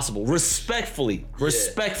way possible. Respectfully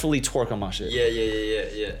twerk on my shit.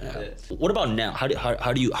 Yeah. What about now? How do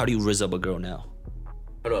you rizz up a girl now?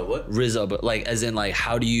 How do I what? Rizz up, like as in like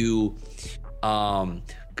how do you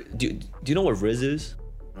do you know what Riz is?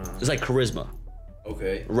 It's like charisma.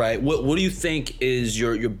 Okay. Right. What do you think is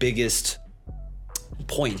your biggest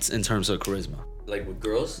points in terms of charisma? Like with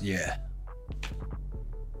girls? Yeah.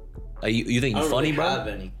 Like you think you funny, bro? I don't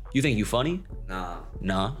really have any. You think you funny? Nah.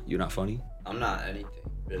 Nah, you're not funny. I'm not anything.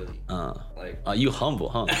 really. Like, you humble,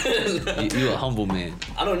 huh? you a humble man.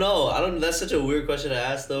 I don't know. That's such a weird question to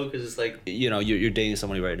ask though, because it's like, You know, you're dating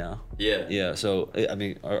somebody right now. yeah. Yeah. So I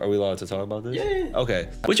mean, are we allowed to talk about this? Yeah. Okay.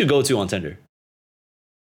 What's your go-to on Tinder?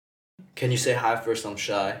 Can you say hi first? I'm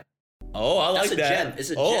shy. Oh, I like That's a that. gem. It's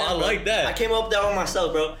a oh, gem. I bro. like that. I came up with that one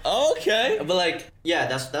myself, bro. Okay. But like, yeah,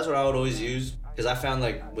 that's what I would always use, because I found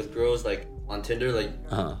like with girls like on Tinder, like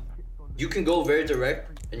you can go very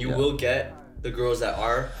direct and you will get the girls that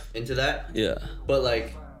are into that. Yeah. But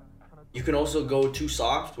like, you can also go too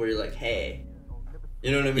soft where you're like, hey,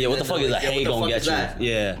 you know what I mean? Yeah. What the And fuck then, is a like, yeah, hey what the gonna fuck get is that?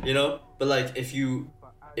 you? Yeah. You know. But like, if you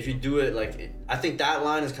do it like, I think that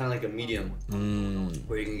line is kind of like a medium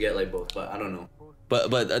where you can get like both. But I don't know. But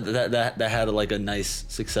that had like a nice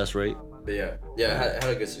success rate. But yeah, it had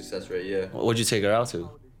a good success rate. Yeah. What'd you take her out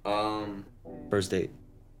to? First date.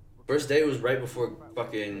 First day was right before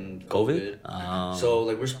fucking COVID. So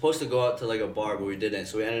like we're supposed to go out to like a bar, but we didn't.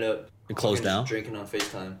 So we ended up It closed fucking down? just drinking on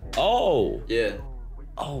FaceTime. Oh. Yeah.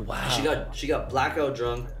 Oh wow. She got blackout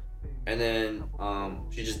drunk, and then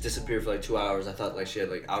she just disappeared for like 2 hours. I thought like she had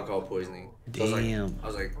like alcohol poisoning. So Damn. I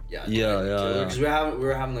was like, yeah. Yeah. Because we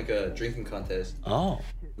were having like a drinking contest. Oh.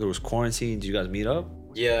 There was quarantine. Did you guys meet up?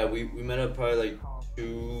 Yeah, we met up probably like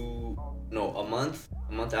a month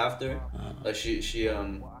after. Like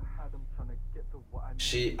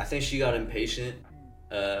I think she got impatient,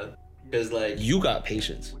 cause like You got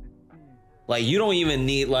patience. Like you don't even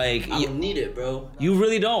need like. I don't need it, bro. You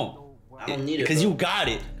really don't. I don't need it, Cause bro. you got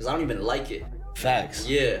it. Cause I don't even like it. Facts.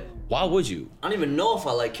 Yeah. Why would you? I don't even know if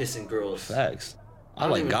I like kissing girls. Facts. I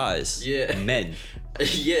don't like even- guys. Yeah. Men.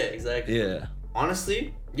 Yeah, exactly. Yeah.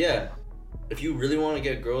 Honestly, yeah. If you really want to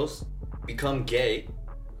get girls, become gay,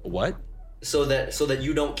 What? so that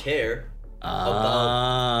you don't care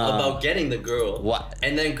about getting the girl. What?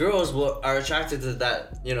 And then girls are attracted to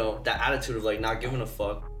that, that attitude of like not giving a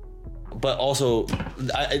fuck. But also,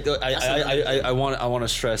 I want to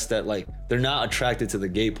stress that like they're not attracted to the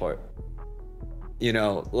gay part. You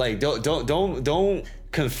know, like don't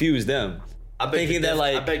confuse them. I beg Thinking to that,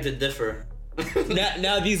 like- I beg to differ.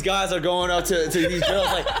 Now these guys are going up to these girls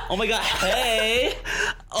like, oh my god, hey,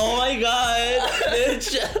 oh my god,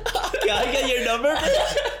 bitch, can I get your number,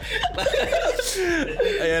 bitch?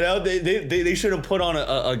 You know, they should have put on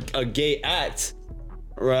a gay act,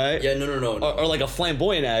 right? Yeah, no. Or like a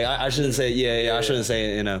flamboyant act. I shouldn't say, yeah, I shouldn't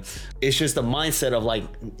say it, you know. It's just the mindset of like,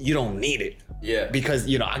 you don't need it. Yeah. Because,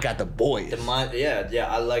 you know, I got the boys. Yeah,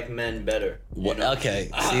 I like men better. What? See,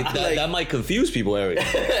 Okay. See, that might confuse people, Eric.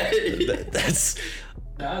 That's...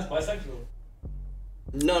 Nah, it's bisexual.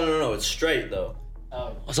 No, it's straight though.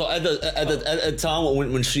 Oh. So at the time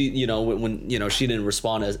when she, you know, when you know, she didn't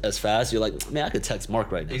respond as fast, you're like, man, I could text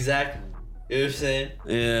Mark right now. Exactly. You know what I'm saying?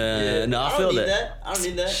 Yeah. No, I feel that. I don't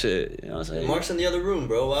need that. Shit. You know what I'm saying? Mark's in the other room,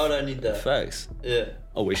 bro. Why would I need that? Facts. Yeah.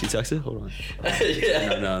 Oh, wait, she texted? Hold on.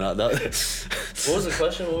 Yeah. No. What was the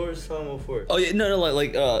question? What were we talking about before? Oh, yeah, no,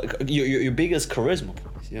 like your biggest charisma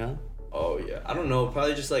points, you know? Oh, yeah. I don't know.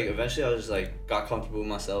 Probably just, like, eventually I just, like, got comfortable with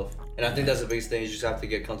myself. And I think that's the biggest thing. You just have to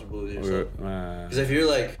get comfortable with yourself. Because if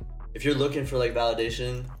you're looking for, like,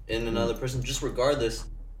 validation in another person, just regardless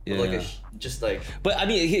of, like, But, I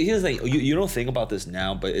mean, here's the thing. You don't think about this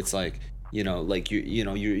now, but it's like, you know, like, you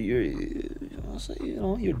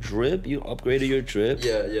drip, you upgraded your drip.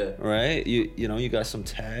 Yeah. Right? You know, you got some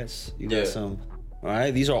tats, you got some... All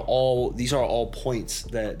right, these are all points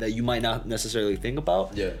that you might not necessarily think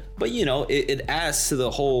about. Yeah. But you know, it adds to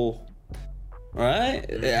the whole. Right?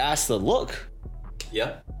 It adds to the look.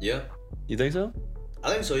 Yeah. You think so?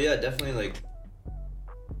 I think so. Yeah, definitely. Like,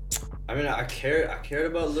 I mean, I cared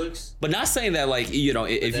about looks. But not saying that like, you know,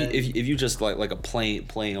 if you just like a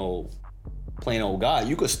plain old guy,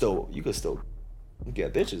 you could still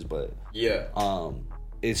get bitches, but yeah.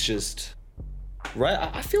 It's just. Right,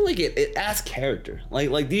 I feel like it adds character.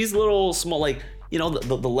 Like these little small, like, you know,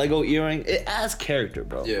 the Lego earring, it adds character,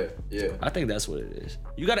 bro. Yeah. I think that's what it is.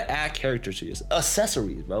 You gotta add character to yourself.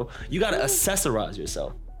 Accessories, bro. You gotta accessorize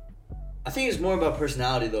yourself. I think it's more about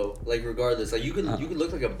personality though. Like regardless, like you could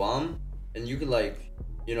look like a bum, and you could like,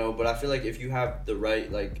 you know. But I feel like if you have the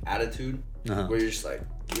right like attitude, where you're just like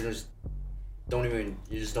you just don't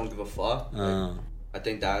give a fuck. Like, I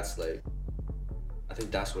think that's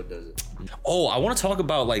what does it. Oh, I want to talk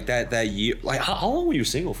about like that year. Like, how long were you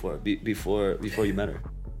single for before you met her?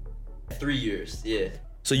 3 years, yeah.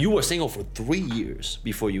 So you were single for 3 years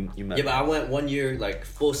before you met her? Yeah, but I went 1 year like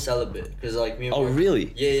full celibate because like me and Oh, Mark,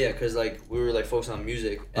 really? Yeah, because like we were like focused on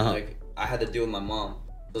music and like I had to deal with my mom.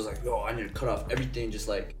 So I was like, yo, I need to cut off everything, just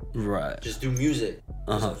like just do music.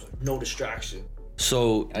 So I was like, no distraction.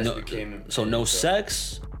 So I just no, became so no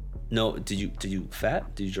sex, No, did you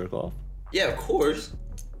fat? Did you jerk off? Yeah, of course.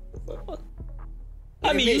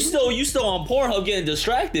 I mean, you still on Pornhub getting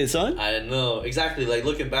distracted, son. I know exactly. Like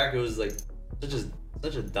looking back, it was like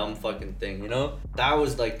such a dumb fucking thing. You know, that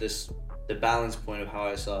was like the balance point of how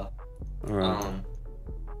I saw. Right.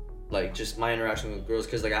 Like just my interaction with girls,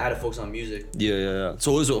 cause like I had to focus on music. Yeah.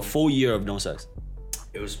 So it was a full year of no sex.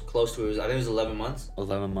 It was close to it. I think it was 11 months.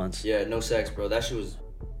 11 months. Yeah, no sex, bro. That shit was.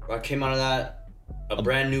 I came out of that a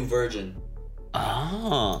brand new virgin.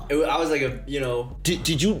 Ah. I was like a, you know.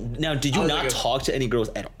 Did you not like talk to any girls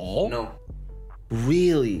at all? No.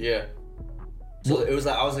 Really? Yeah. So it was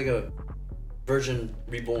like I was like a virgin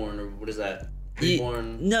reborn, or what is that?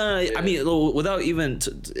 Reborn. No, yeah. I mean, without even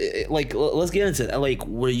like, let's get into that. Like,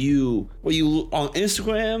 were you on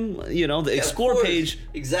Instagram? You know, the explore page.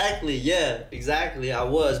 Exactly. Yeah. Exactly. I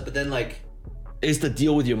was, but then like. It's the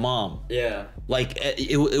deal with your mom. Yeah. Like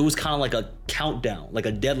it was kind of like a countdown, like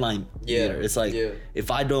a deadline. Yeah. Meter. It's like if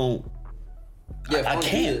I don't, yeah, I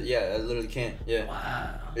can't. I literally can't. Yeah.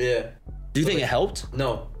 Wow. Yeah. Do you think it helped?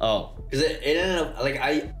 No. Oh. Because it ended up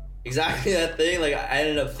like exactly that thing. Like I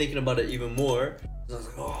ended up thinking about it even more. So I was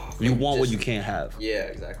like, oh. You want what you can't have. Yeah.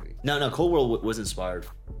 Exactly. No. Cold World was inspired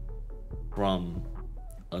from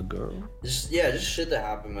a girl. Just shit that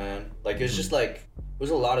happened, man. Like it's just like. There was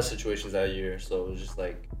a lot of situations that year, so it was just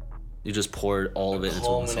like you just poured all of it into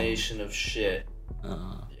one song. Culmination of shit.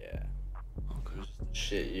 Yeah. Okay. It was just a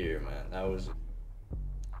shit year, man. That was.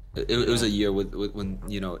 It was a year with when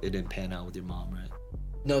you know it didn't pan out with your mom, right?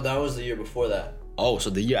 No, that was the year before that. Oh, so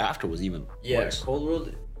the year after was even worse. Cold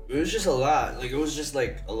World. It was just a lot. Like it was just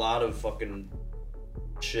like a lot of fucking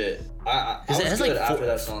shit. I was good like after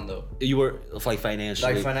that song though. You were like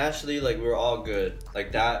financially. Like financially, like we were all good.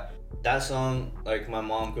 Like that song, like my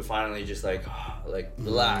mom could finally just like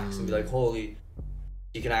relax and be like, holy,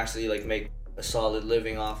 you can actually like make a solid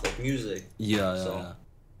living off like music. Yeah.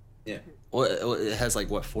 Well, it has like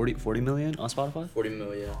what 40 million on Spotify. 40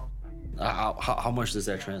 million. How much does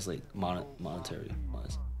that translate monetary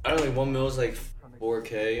wise? I don't know. Like 1 mil is like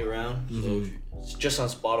 4K around. So if it's just on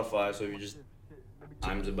Spotify. So if you just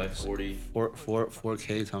times it by 40.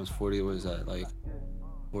 4K times 40. What is that like?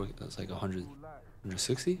 That's like 100.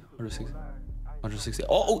 160.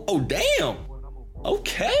 Oh damn.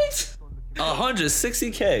 Okay.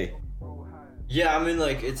 160K. Yeah, I mean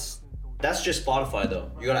like that's just Spotify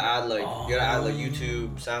though. You gotta add like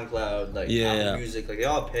YouTube, SoundCloud, like Apple Music, like they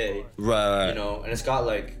all pay. Right. You know, and it's got a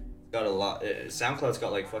lot. SoundCloud's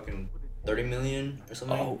got like fucking 30 million or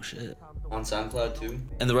something. Oh shit. On SoundCloud too.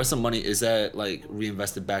 And the rest of the money, is that like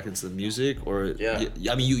reinvested back into the music, or yeah?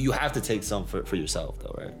 I mean, you have to take some for yourself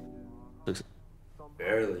though, right?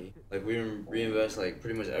 Barely. Like we reinvest like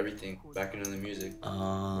pretty much everything back into the music.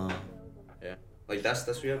 Yeah. Like that's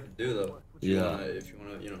what you have to do though. If you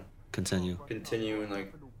wanna, you know. Continue and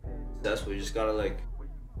like successful. You just gotta like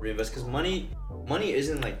reinvest, cause money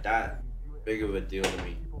isn't like that big of a deal to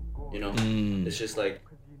me. You know. It's just like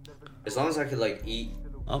as long as I could like eat.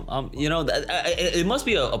 You know, it must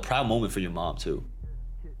be a proud moment for your mom too.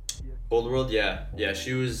 Cold World, yeah,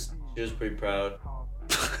 she was pretty proud.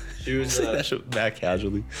 She was that shit back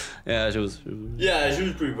casually. Yeah, she was. Yeah, she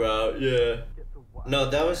was pretty proud. Yeah. No,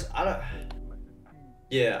 that was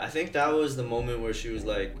Yeah, I think that was the moment where she was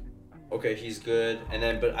like, okay, he's good, and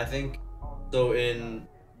then but I think so in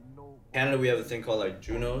Canada we have a thing called like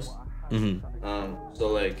Junos. So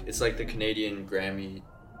like it's like the Canadian Grammy.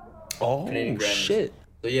 Oh shit.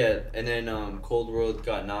 So yeah, and then Cold World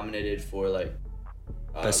got nominated for like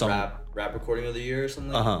rap recording of the year or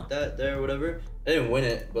something like that there or whatever. They didn't win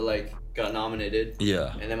it, but like got nominated.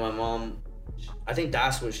 Yeah. And then my mom, I think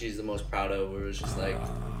that's what she's the most proud of, where it was just like,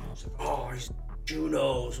 oh, he's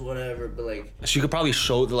Junos, whatever. But like she could probably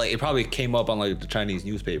show it probably came up on like the Chinese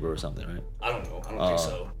newspaper or something, right? I don't know. I don't think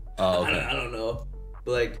so. Oh, okay. I don't know.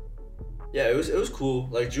 But like, yeah, it was cool.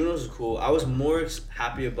 Like Junos was cool. I was more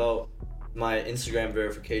happy about my Instagram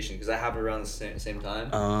verification because that happened around the same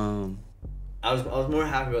time. I was more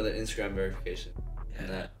happy about the Instagram verification.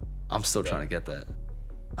 Yeah. I'm still trying to get that.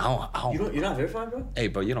 I don't. You're not verified, bro? Hey,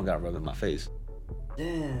 bro, you don't gotta rub it in my face.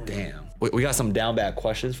 Damn. We got some down bad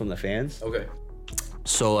questions from the fans. Okay.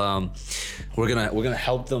 So we're gonna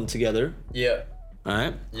help them together. Yeah. All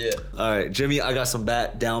right. Yeah. All right, Jimmy. I got some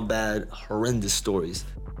down bad, horrendous stories,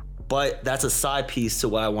 but that's a side piece to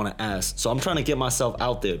what I want to ask. So I'm trying to get myself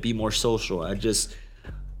out there, be more social. I just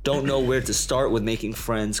don't know where to start with making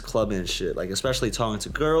friends, clubbing and shit. Like especially talking to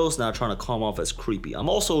girls, not trying to come off as creepy. I'm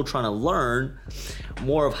also trying to learn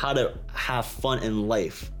more of how to have fun in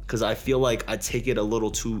life, because I feel like I take it a little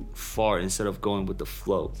too far instead of going with the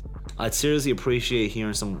flow. I'd seriously appreciate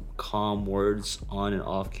hearing some calm words on and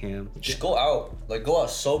off cam. Just go out. Like, go out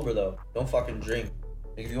sober, though. Don't fucking drink.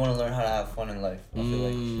 Like, if you want to learn how to have fun in life, I feel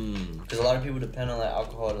like. Because a lot of people depend on, like,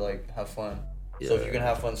 alcohol to, like, have fun. Yeah. So if you can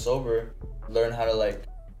have fun sober, learn how to, like,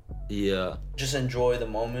 just enjoy the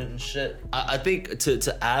moment and shit. I think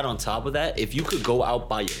to add on top of that, if you could go out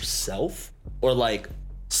by yourself or, like,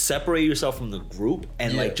 separate yourself from the group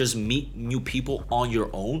and like just meet new people on your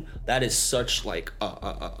own, that is such like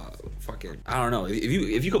fucking, I don't know,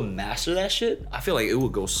 if you could master that shit, I feel like it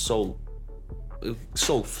would go so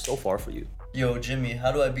far for you. Yo, Jimmy,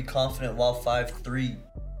 how do I be confident while 5'3"?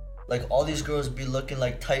 Like, all these girls be looking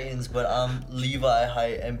like titans, but I'm Levi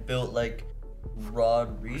height and built like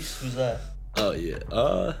Rod Reese. Who's that? Oh yeah.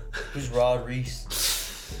 Who's Rod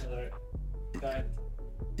Reese? Guy.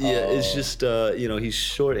 Yeah, it's just you know, he's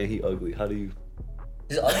short and he ugly. How do you?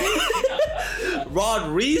 He's ugly. Rod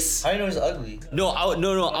Reese? How do you know he's ugly? No,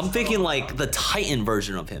 no. I'm thinking like the Titan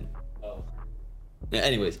version of him. Oh. Yeah.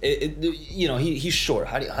 Anyways, you know, he's short.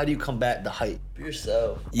 How do you combat the height? Be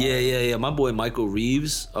yourself. Yeah. My boy Michael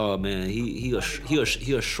Reeves. Oh man, he a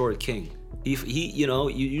short king. He you know,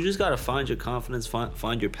 you just gotta find your confidence,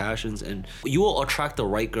 find your passions, and you will attract the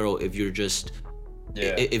right girl if you're just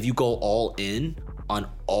if you go all in on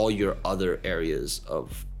all your other areas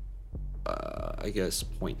of I guess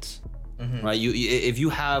points. Right? If you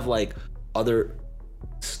have like other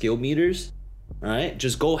skill meters, right?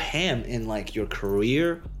 Just go ham in like your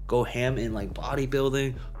career, go ham in like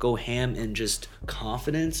bodybuilding, go ham in just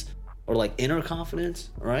confidence or like inner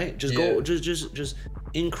confidence, right? Just go just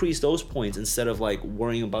increase those points instead of like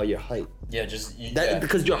worrying about your height. Yeah, just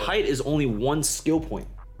because your height is only one skill point.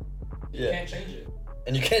 You can't change it.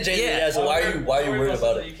 And you can't change it. Yeah, so why are you worried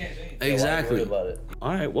about it? You can't change it. Exactly. Yeah, why are you worried about it?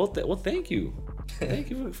 All right. Well, thank you. Thank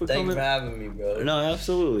you for Thank coming. you for having me, bro. No,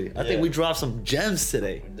 absolutely. I think we dropped some gems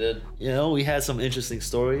today. We did. You know, we had some interesting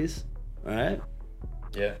stories, right?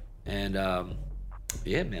 Yeah. And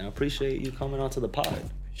yeah, man, I appreciate you coming onto the pod.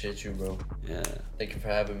 Appreciate you, bro. Yeah. Thank you for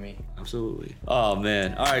having me. Absolutely. Oh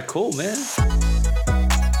man. All right, cool, man.